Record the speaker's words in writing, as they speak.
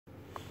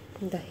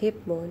The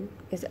hip bone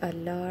is a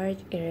large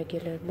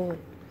irregular bone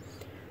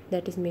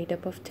that is made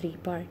up of three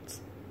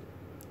parts.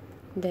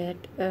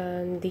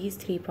 These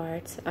three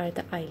parts are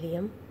the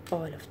ilium,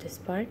 all of this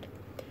part,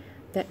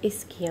 the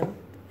ischium,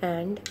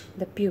 and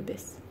the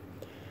pubis.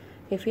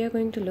 If we are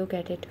going to look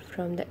at it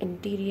from the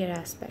interior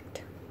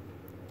aspect,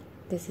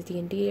 this is the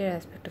interior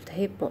aspect of the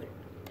hip bone.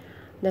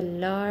 The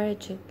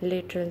large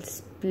lateral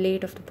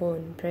plate of the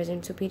bone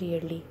present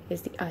superiorly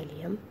is the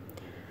ilium.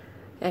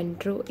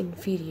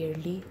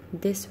 Antero-inferiorly,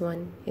 this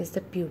one is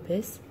the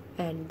pubis,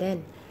 and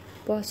then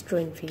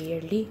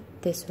postero-inferiorly,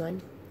 this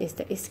one is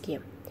the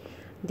ischium.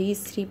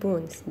 These three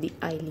bones, the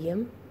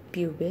ilium,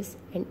 pubis,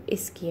 and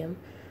ischium,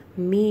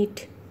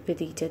 meet with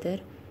each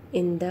other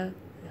in the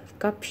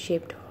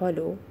cup-shaped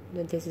hollow.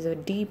 This is a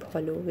deep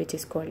hollow which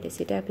is called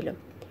acetabulum.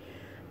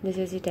 This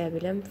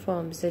acetabulum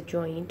forms the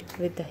joint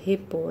with the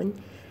hip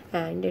bone,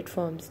 and it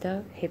forms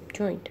the hip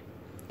joint.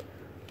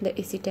 The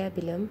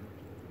acetabulum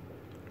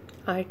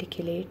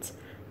articulates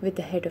with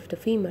the head of the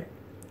femur.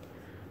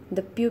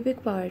 The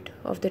pubic part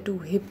of the two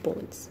hip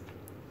bones,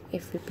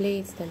 if we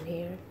place them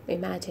here,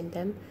 imagine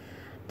them,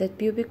 the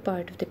pubic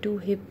part of the two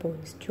hip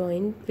bones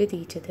join with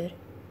each other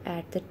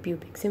at the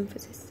pubic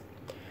symphysis.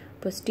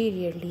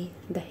 Posteriorly,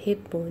 the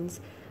hip bones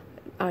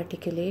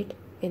articulate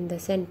in the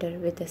center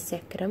with the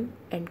sacrum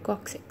and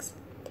coccyx.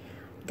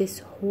 This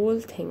whole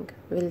thing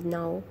will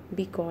now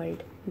be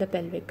called the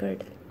pelvic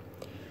girdle.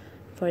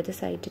 For the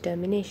site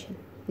determination,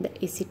 the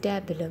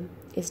acetabulum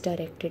is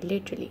directed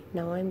laterally.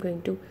 Now I am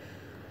going to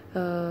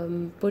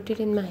put it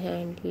in my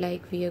hand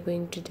like we are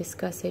going to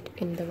discuss it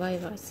in the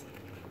vivas.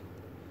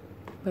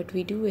 What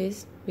we do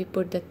is we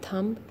put the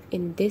thumb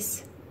in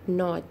this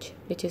notch,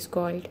 which is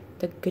called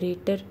the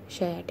greater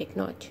sciatic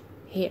notch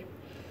here,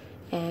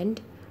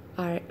 and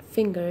our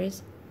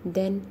fingers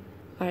then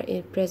are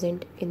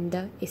present in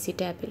the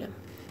acetabulum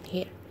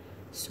here.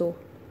 So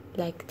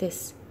like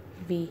this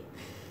we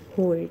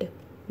hold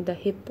the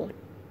hip bone.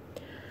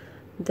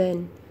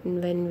 Then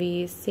when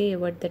we say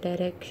what the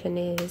direction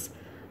is,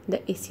 the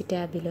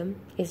acetabulum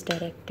is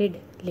directed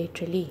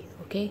laterally.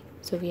 Okay,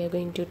 so we are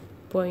going to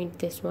point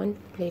this one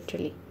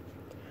laterally.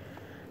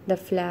 The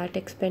flat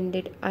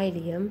expanded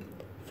ilium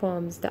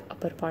forms the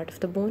upper part of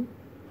the bone,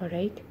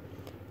 alright,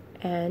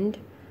 and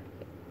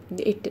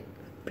it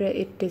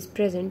is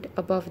present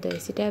above the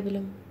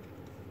acetabulum.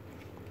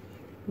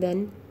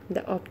 Then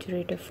the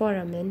obturator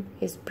foramen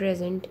is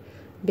present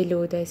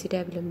below the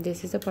acetabulum.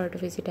 This is a part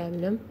of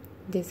acetabulum.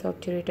 This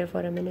obturator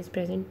foramen is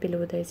present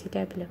below the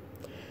acetabulum.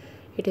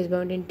 It is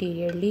bound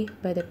anteriorly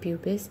by the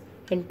pubis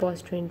and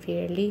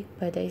posteriorly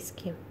by the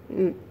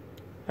ischium.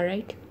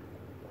 Alright.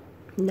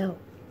 Now,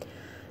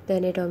 the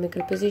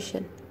anatomical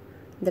position.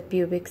 The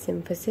pubic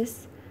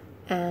symphysis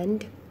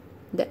and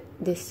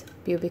this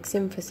pubic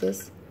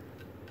symphysis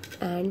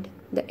and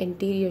the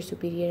anterior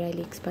superior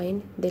iliac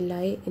spine, they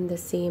lie in the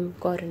same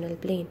coronal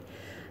plane.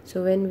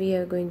 So when we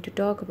are going to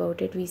talk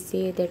about it, we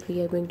say that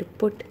we are going to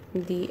put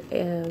the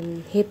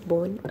hip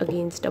bone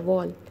against a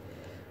wall.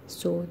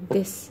 So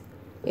this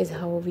is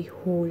how we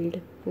hold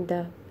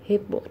the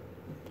hip bone.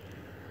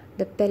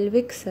 The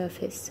pelvic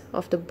surface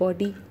of the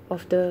body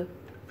of the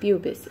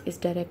pubis is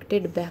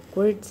directed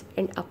backwards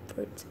and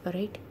upwards,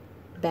 alright?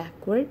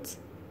 Backwards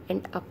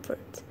and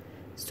upwards.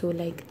 So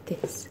like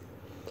this.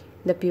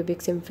 The pubic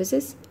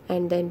symphysis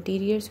and the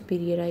anterior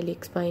superior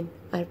iliac spine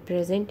are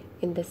present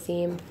in the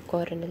same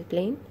coronal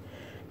plane,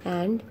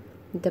 and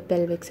the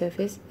pelvic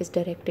surface is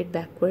directed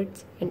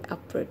backwards and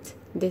upwards.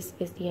 This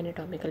is the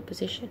anatomical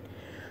position.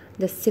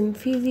 The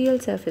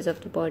symphysial surface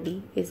of the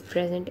body is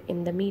present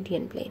in the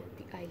median plane,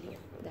 the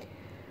ilium.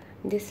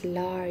 This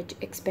large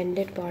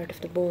expanded part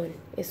of the bone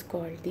is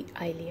called the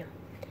ilium.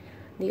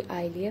 The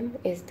ilium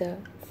is the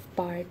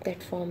part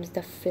that forms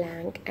the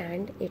flank,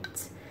 and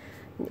it's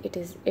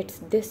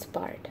this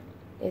part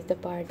is the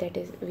part that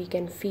is we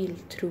can feel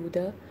through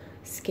the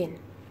skin.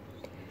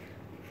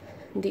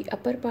 The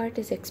upper part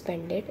is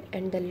expanded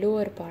and the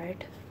lower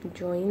part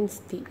joins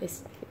the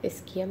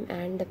ischium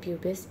and the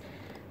pubis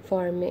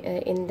form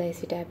in the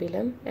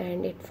acetabulum,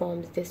 and it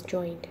forms this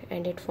joint,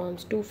 and it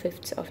forms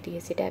 2/5 of the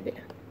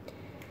acetabulum.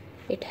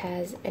 It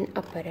has an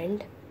upper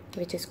end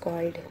which is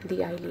called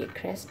the Ilia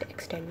Crest,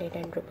 extended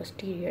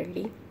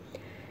anteroposteriorly.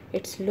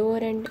 Its lower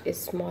end is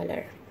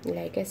smaller,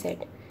 like I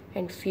said,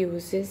 and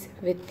fuses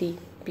with the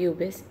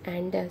pubis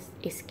and the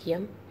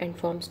ischium and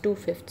forms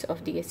 2/5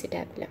 of the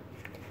acetabulum.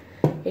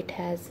 It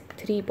has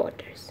 3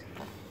 borders.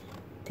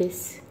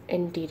 This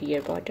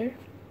anterior border,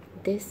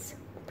 this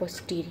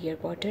posterior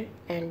border,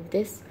 and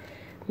this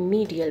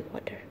medial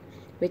border,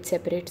 which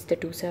separates the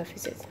 2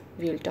 surfaces.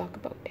 We will talk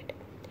about it.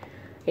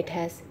 It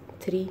has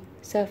 3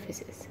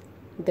 surfaces: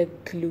 the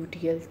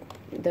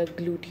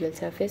gluteal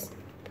surface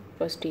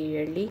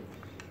posteriorly,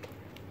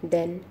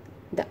 then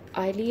the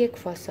Iliac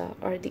Fossa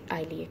or the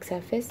iliac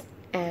surface,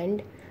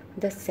 and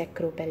the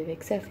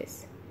sacropelvic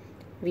surface.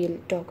 We'll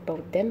talk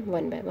about them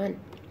one by one.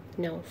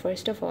 Now,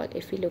 first of all,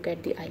 if we look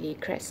at the Ilia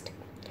Crest,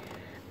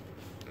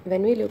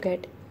 when we look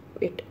at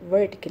it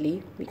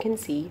vertically, we can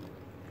see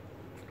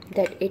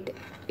that it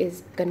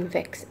is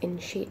convex in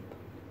shape.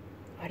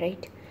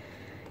 Alright,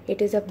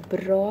 it is a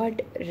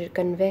broad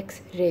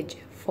convex ridge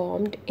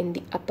formed in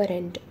the upper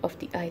end of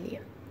the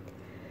ilium.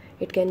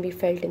 It can be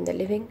felt in the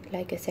living,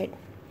 like I said.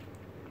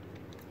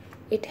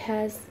 It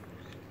has,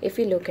 if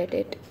we look at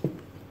it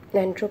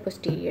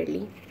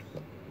anteroposteriorly,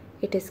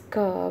 it is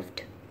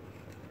curved,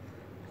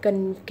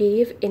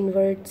 concave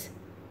inwards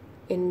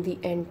in the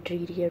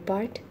anterior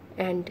part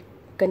and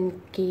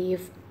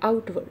concave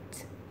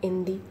outwards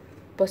in the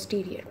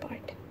posterior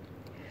part.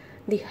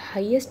 The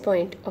highest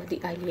point of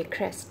the Ilia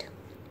Crest,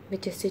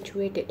 which is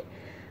situated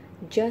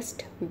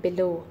just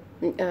below,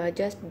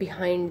 just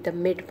behind the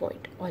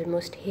midpoint,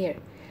 almost here.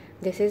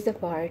 This is the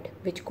part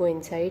which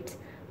coincides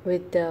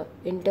with the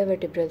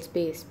intervertebral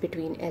space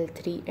between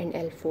L3 and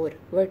L4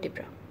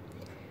 vertebra.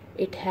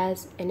 It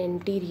has an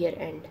anterior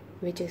end,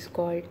 which is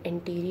called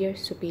anterior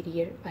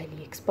superior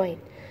iliac spine.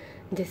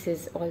 This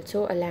is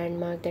also a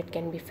landmark that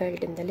can be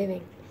felt in the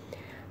living.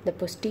 The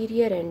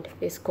posterior end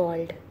is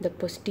called the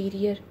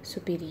posterior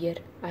superior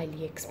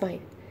iliac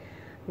spine.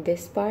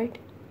 This part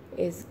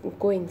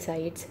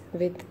coincides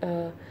with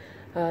a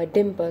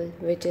dimple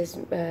which is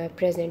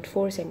present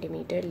 4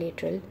 cm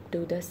lateral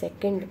to the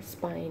second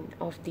spine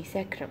of the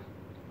sacrum.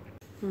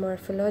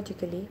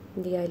 Morphologically,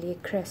 the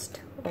iliac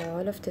crest,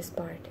 all of this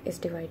part is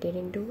divided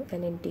into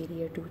an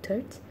anterior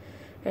 2/3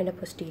 and a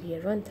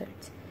posterior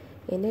 1/3.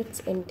 In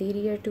its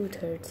anterior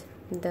 2/3,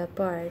 the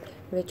part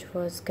which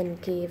was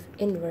concave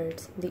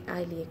inwards, the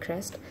iliac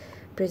crest,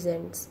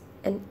 presents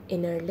an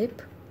inner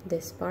lip,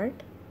 this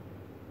part,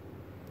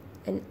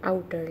 an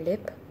outer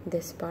lip,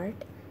 this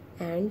part,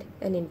 and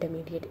an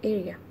intermediate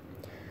area.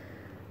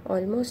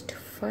 Almost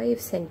 5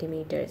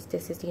 centimeters,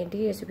 this is the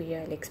anterior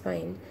superior iliac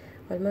spine,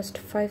 almost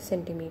 5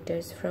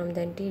 centimeters from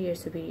the anterior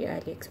superior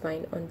iliac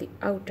spine on the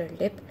outer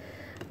lip,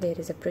 there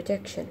is a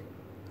projection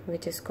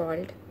which is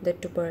called the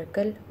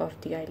tubercle of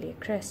the iliac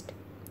crest.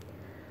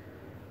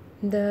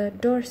 The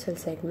dorsal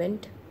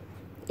segment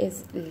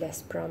is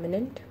less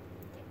prominent.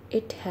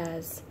 It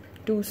has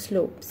 2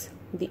 slopes,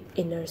 the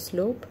inner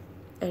slope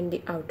and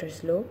the outer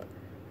slope,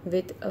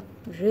 with a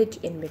ridge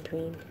in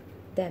between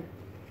them.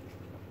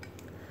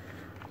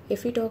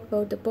 If we talk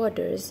about the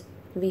borders,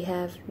 we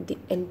have the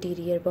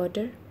anterior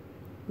border,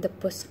 the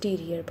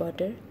posterior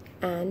border,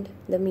 and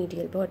the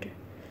medial border.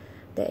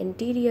 The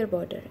anterior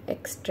border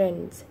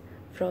extends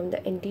from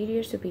the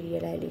anterior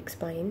superior iliac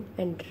spine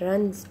and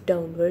runs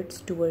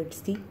downwards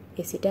towards the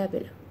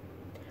acetabulum.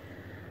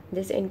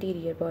 This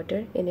anterior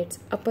border in its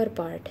upper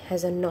part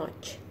has a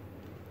notch.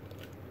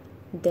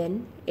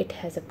 Then it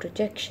has a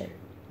projection.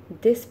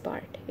 This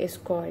part is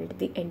called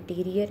the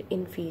anterior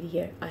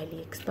inferior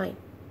iliac spine.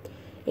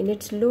 In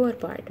its lower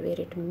part, where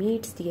it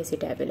meets the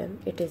acetabulum,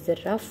 it is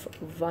rough,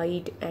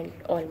 wide, and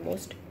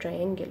almost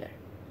triangular.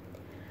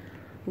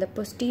 The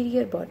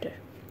posterior border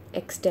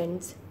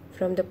extends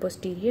from the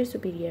posterior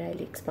superior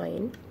iliac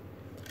spine,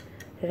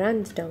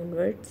 runs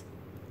downwards,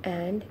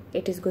 and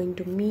it is going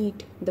to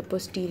meet the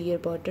posterior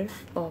border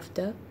of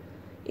the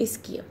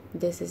ischium.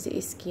 This is the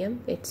ischium,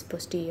 its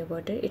posterior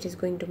border. It is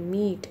going to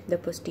meet the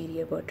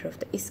posterior border of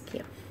the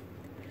ischium.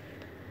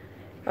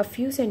 A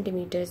few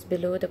centimeters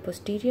below the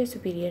posterior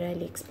superior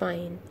iliac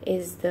spine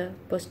is the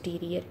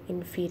posterior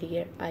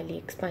inferior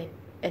iliac spine,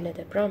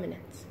 another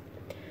prominence.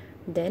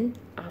 Then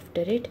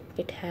after it,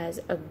 it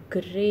has a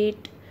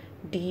great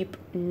deep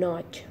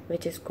notch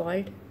which is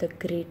called the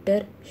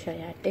greater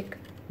sciatic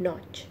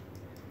notch.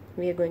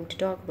 We are going to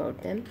talk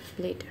about them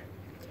later.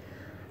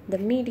 The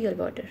medial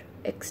border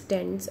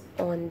extends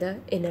on the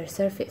inner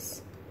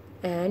surface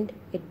and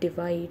it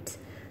divides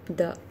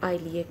the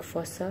iliac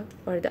fossa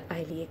or the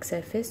iliac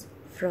surface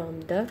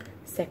from the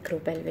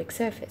sacropelvic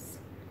surface.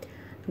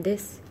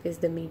 This is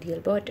the medial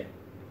border.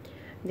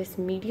 This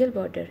medial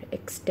border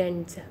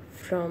extends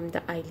from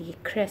the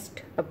iliac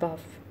crest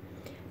above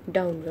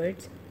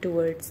downwards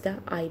towards the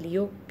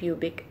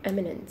iliopubic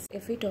eminence.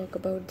 If we talk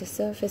about the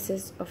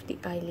surfaces of the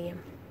ilium,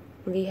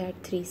 we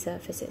had 3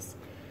 surfaces: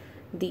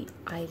 the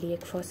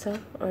iliac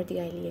fossa or the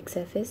iliac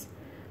surface,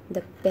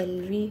 the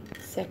pelvic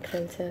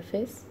sacral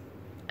surface,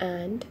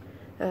 and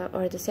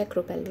or the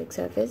sacropelvic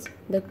surface,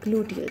 the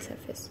gluteal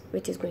surface,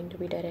 which is going to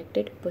be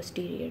directed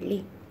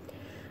posteriorly.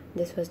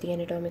 This was the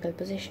anatomical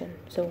position.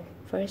 So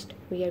first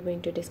we are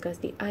going to discuss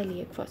the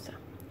iliac fossa.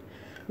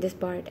 This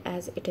part,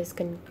 as it is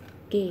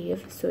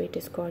concave, so it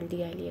is called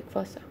the iliac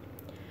fossa.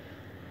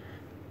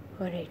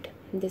 Alright,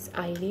 this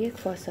iliac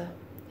fossa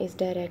is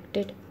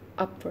directed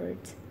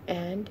upwards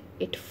and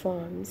it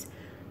forms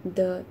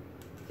the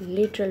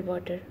lateral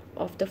border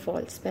of the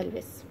false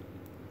pelvis.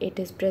 It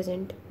is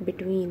present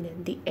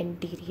between the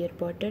anterior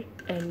border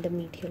and the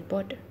medial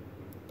border.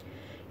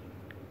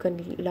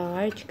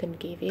 Large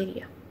concave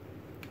area.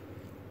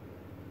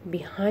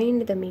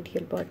 Behind the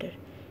medial border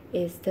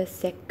is the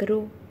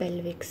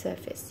sacropelvic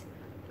surface.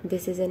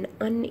 This is an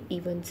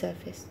uneven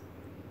surface.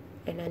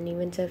 And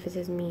uneven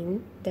surfaces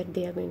mean that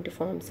they are going to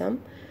form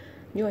some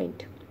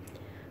joint.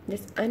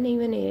 This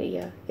uneven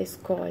area is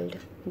called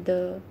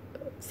the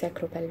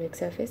sacropelvic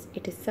surface.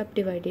 It is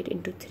subdivided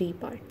into 3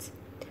 parts.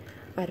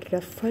 A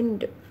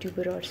roughened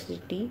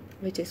tuberosity,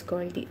 which is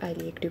called the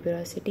iliac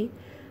tuberosity,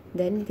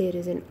 Then there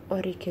is an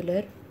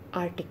auricular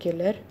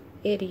articular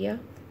area,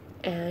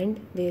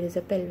 and there is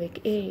a pelvic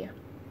area,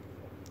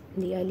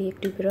 the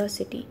Iliac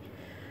Tuberosity.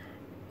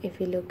 If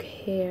we look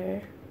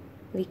here,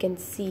 we can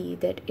see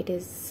that it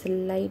is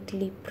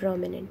slightly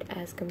prominent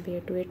as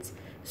compared to its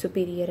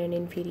superior and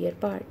inferior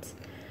parts.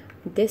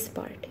 This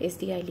part is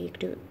the Iliac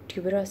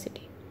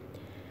Tuberosity.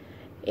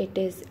 It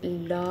is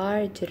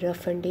large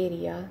roughened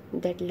area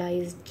that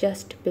lies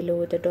just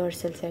below the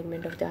dorsal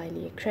segment of the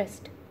Ilia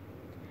Crest.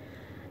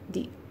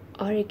 The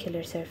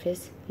auricular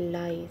surface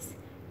lies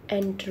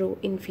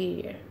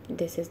antero-inferior.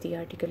 This is the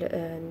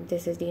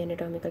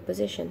anatomical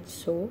position.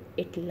 So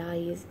it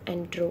lies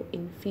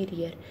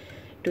antero-inferior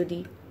to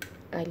the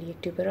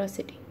Iliac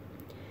Tuberosity.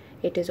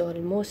 It is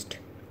almost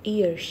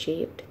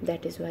ear-shaped.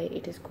 That is why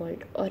it is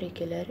called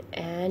auricular,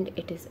 and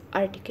it is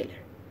articular.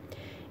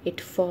 It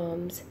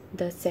forms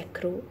the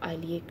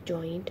sacro-iliac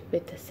joint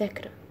with the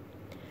sacrum.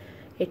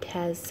 It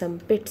has some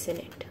pits in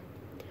it.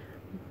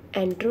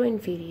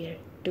 Antero-inferior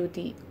to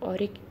the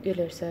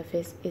auricular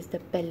surface is the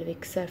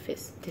pelvic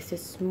surface. This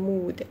is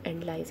smooth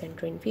and lies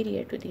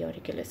antero-inferior to the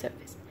auricular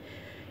surface.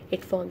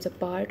 It forms a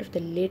part of the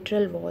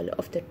lateral wall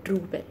of the true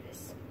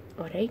pelvis.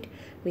 Alright,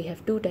 we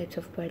have two types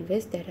of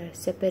pelvis that are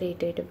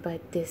separated by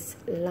this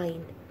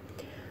line.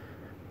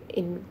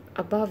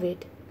 Above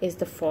it is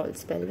the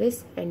false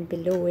pelvis, and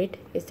below it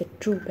is the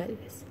true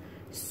pelvis.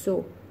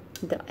 So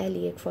the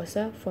iliac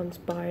fossa forms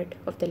part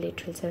of the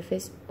lateral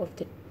surface of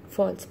the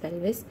false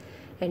pelvis,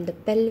 and the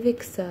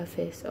pelvic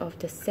surface of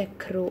the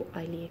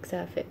sacro-iliac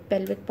surface,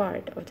 pelvic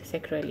part of the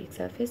sacro-iliac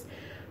surface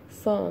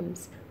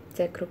forms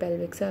the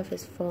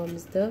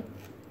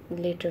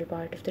lateral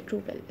part of the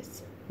true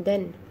pelvis.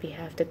 Then we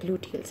have the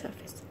gluteal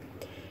surface.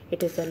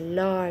 It is a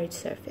large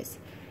surface.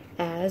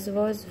 As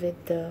was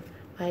with the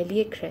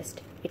Ilia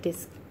Crest, it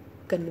is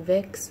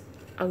convex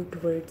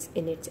outwards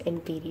in its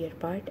anterior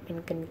part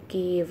and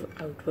concave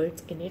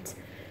outwards in its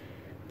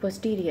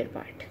posterior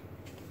part.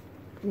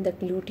 The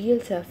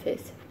gluteal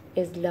surface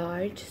is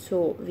large,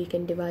 so we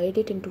can divide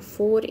it into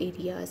 4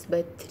 areas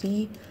by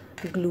 3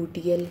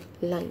 gluteal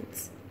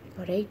lines.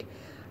 Alright,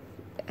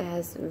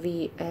 as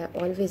we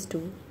always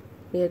do,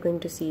 we are going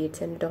to see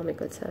its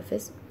anatomical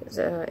surface,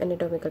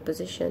 anatomical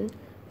position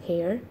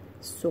here.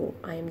 So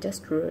I am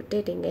just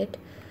rotating it.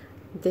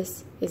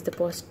 This is the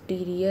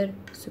posterior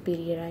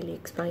superior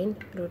iliac spine,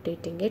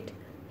 rotating it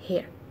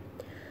here.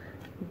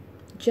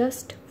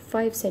 Just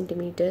 5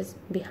 centimeters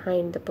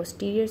behind the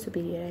posterior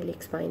superior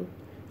iliac spine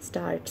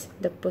starts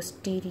the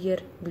posterior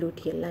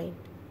gluteal line.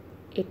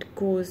 It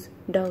goes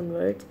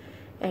downwards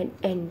and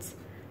ends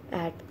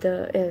at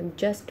the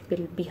just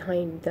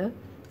behind the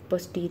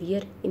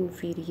posterior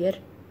inferior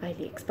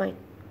iliac spine.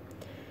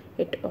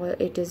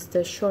 It is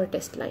the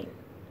shortest line.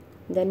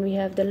 Then we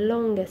have the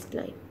longest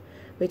line,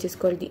 which is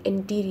called the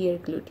anterior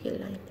gluteal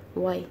line.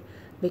 Why?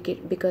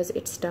 Because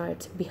it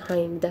starts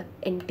behind the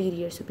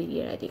anterior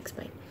superior iliac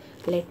spine.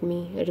 Let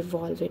me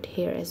revolve it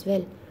here as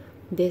well.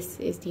 This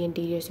is the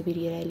anterior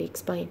superior iliac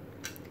spine.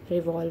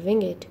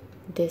 Revolving it,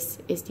 this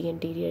is the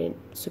anterior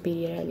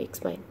superior iliac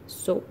spine.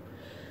 So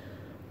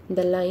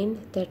the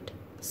line that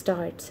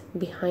starts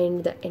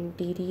behind the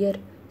anterior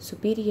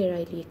superior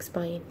iliac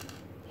spine,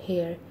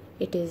 here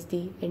it is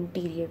the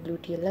anterior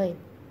gluteal line.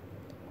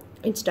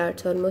 It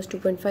starts almost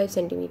 2.5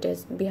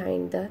 centimeters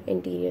behind the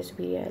anterior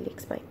superior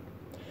iliac spine.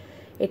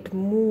 It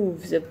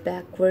moves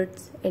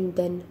backwards and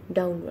then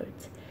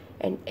downwards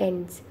and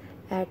ends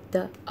at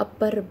the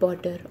upper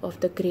border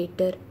of the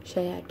greater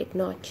sciatic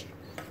notch.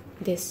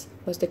 This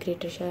was the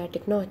greater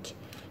sciatic notch,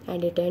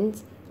 and it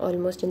ends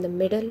almost in the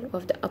middle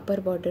of the upper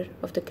border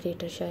of the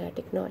greater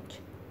sciatic notch.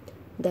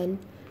 Then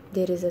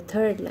there is a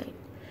third line,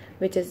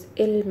 which is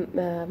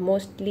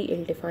mostly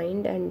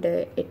ill-defined, and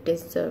it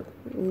is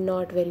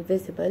not very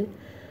visible.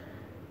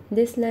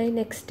 This line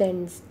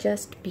extends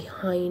just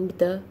behind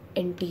the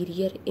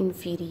anterior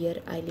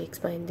inferior iliac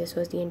spine. This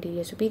was the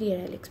anterior superior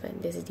iliac spine.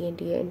 This is the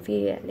anterior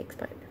inferior iliac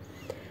spine.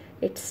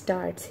 It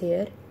starts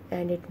here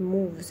and it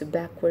moves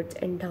backwards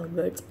and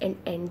downwards and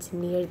ends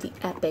near the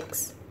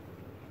apex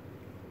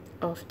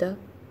of the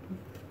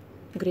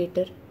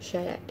greater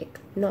sciatic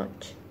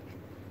notch.